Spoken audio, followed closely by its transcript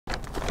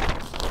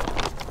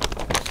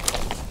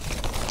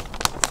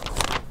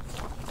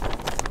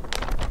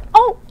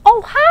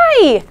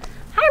Hi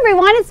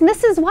everyone, it's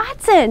Mrs.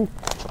 Watson.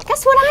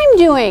 Guess what I'm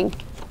doing?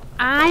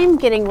 I'm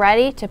getting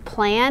ready to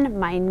plan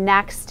my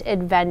next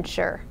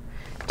adventure.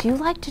 Do you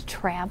like to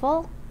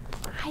travel?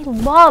 I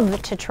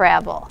love to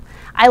travel.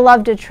 I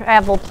love to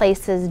travel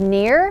places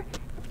near,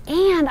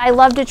 and I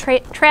love to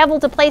travel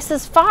to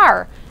places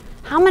far.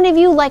 How many of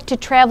you like to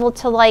travel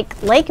to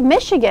like Lake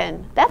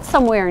Michigan? That's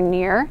somewhere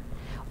near.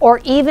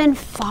 Or even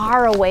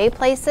far away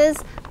places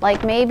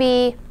like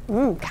maybe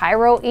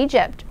Cairo,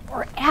 Egypt,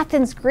 or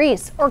Athens,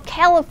 Greece, or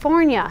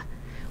California.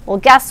 Well,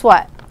 guess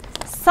what?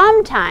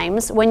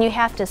 Sometimes when you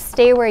have to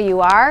stay where you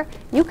are,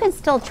 you can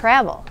still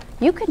travel.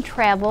 You can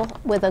travel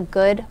with a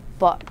good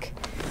book.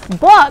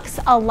 Books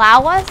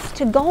allow us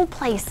to go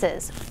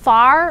places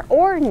far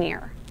or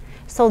near.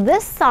 So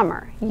this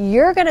summer,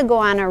 you're going to go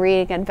on a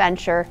reading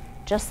adventure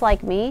just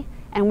like me,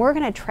 and we're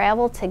going to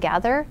travel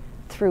together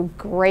through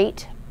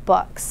great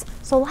books.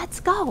 So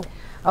let's go.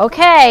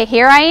 Okay,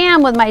 here I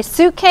am with my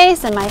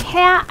suitcase and my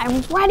hat.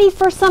 I'm ready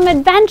for some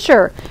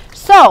adventure.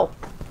 So,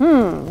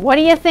 what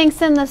do you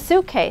think's in the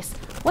suitcase?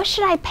 What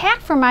should I pack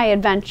for my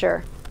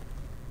adventure?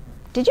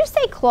 Did you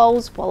say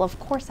clothes? Well, of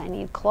course I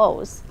need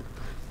clothes.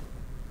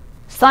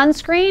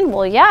 Sunscreen?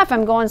 Well, yeah, if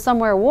I'm going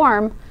somewhere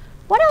warm.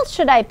 What else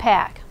should I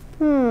pack?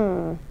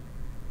 Did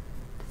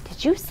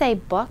you say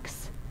books?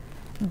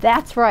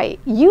 That's right.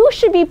 You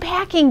should be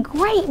packing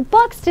great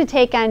books to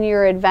take on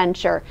your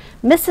adventure.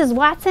 Mrs.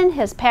 Watson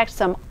has packed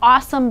some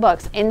awesome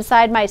books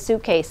inside my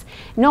suitcase.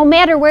 No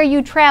matter where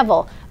you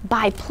travel,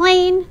 by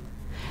plane,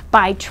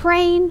 by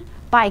train,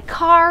 by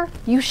car,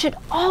 you should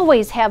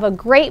always have a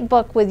great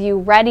book with you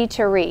ready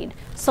to read.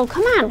 So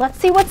come on, let's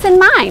see what's in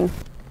mine.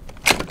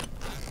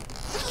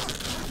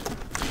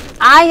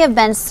 I have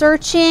been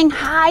searching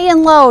high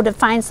and low to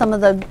find some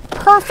of the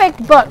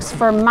perfect books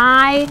for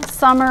my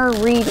summer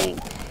reading.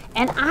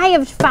 And I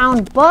have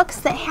found books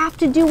that have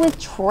to do with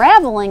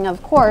traveling,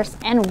 of course,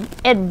 and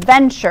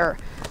adventure,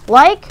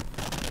 like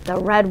The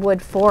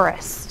Redwood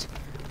Forest.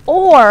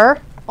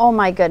 Or, oh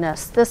my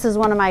goodness, this is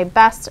one of my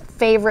best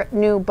favorite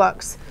new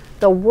books,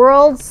 The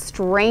World's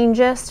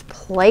Strangest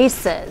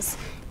Places.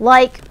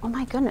 Like, oh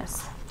my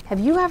goodness, have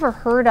you ever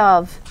heard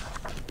of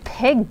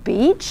Pig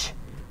Beach?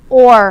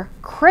 Or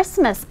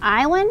Christmas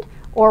Island?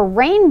 Or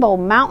Rainbow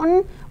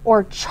Mountain?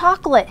 Or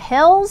Chocolate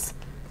Hills?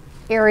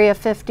 Area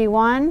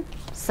 51?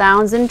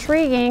 Sounds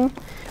intriguing.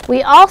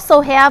 We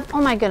also have,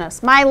 oh my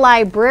goodness, My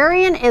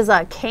Librarian is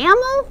a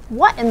Camel?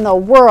 What in the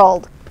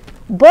world?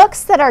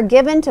 Books that are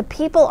given to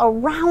people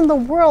around the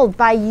world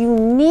by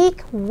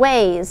unique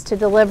ways to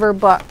deliver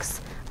books.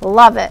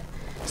 Love it.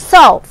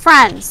 So,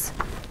 friends,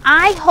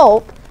 I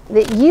hope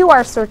that you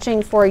are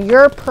searching for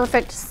your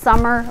perfect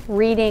summer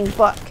reading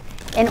book.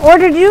 In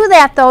order to do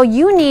that, though,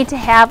 you need to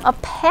have a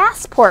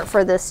passport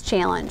for this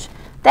challenge.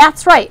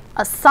 That's right,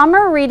 a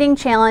summer reading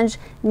challenge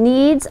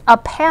needs a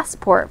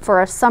passport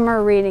for a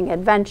summer reading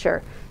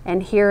adventure.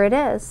 And here it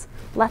is.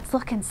 Let's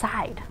look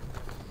inside.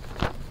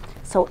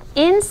 So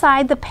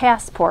inside the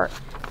passport,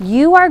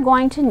 you are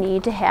going to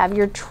need to have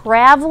your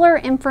traveler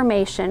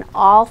information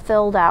all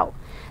filled out.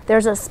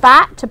 There's a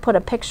spot to put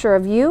a picture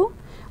of you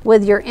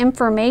with your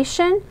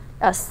information,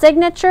 a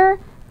signature,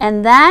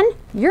 and then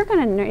you're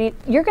going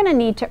to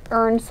need to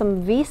earn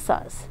some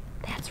visas.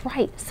 That's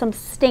right, some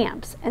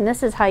stamps, and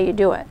this is how you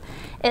do it.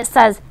 It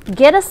says,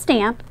 get a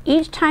stamp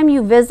each time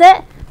you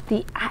visit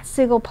the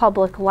Otsego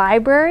Public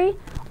Library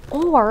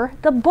or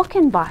the Book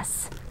and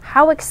Bus.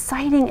 How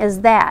exciting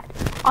is that?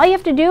 All you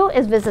have to do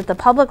is visit the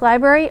public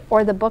library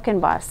or the Book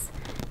and Bus.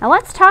 Now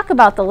let's talk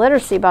about the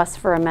Literacy Bus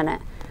for a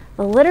minute.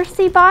 The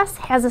Literacy Bus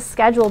has a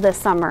schedule this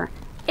summer.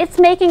 It's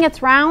making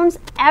its rounds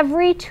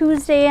every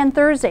Tuesday and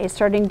Thursday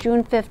starting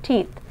June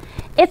 15th.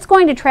 It's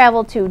going to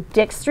travel to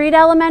Dick Street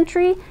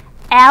Elementary,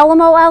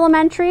 Alamo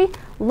Elementary,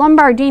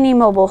 Lombardini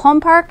Mobile Home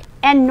Park,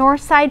 and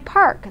Northside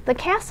Park, the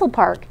Castle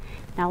Park.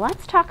 Now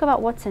let's talk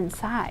about what's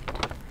inside.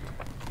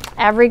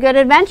 Every good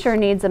adventure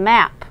needs a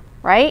map,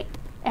 right?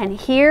 And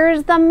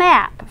here's the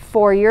map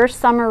for your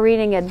summer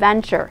reading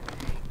adventure.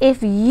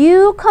 If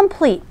you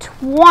complete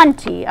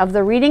 20 of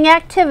the reading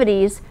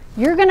activities,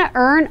 you're going to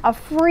earn a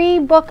free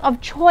book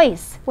of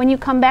choice when you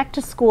come back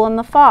to school in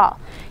the fall.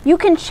 You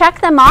can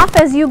check them off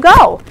as you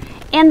go.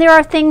 And there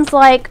are things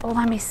like, oh,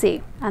 let me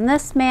see, on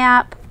this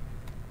map,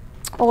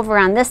 over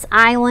on this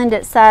island,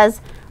 it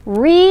says,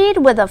 read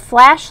with a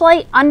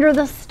flashlight under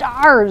the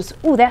stars.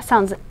 Ooh, that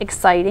sounds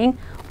exciting.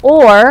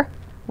 Or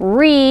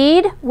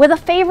read with a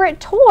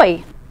favorite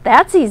toy.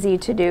 That's easy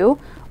to do.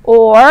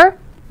 Or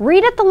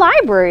read at the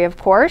library, of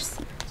course.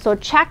 So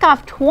check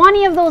off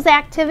 20 of those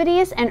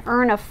activities and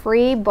earn a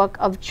free book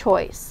of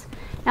choice.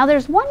 Now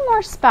there's one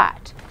more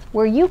spot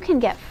where you can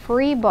get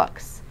free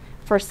books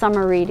for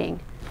summer reading.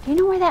 You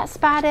know where that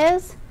spot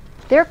is?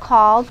 They're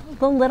called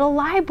the Little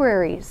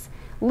Libraries.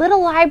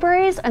 Little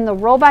libraries and the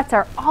robots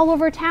are all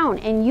over town,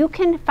 and you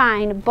can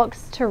find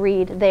books to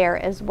read there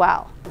as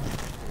well.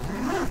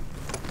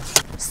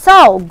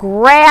 So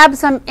grab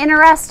some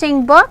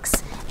interesting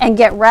books and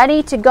get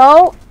ready to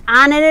go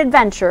on an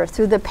adventure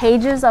through the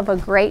pages of a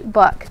great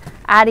book.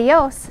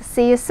 Adios.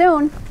 See you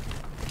soon.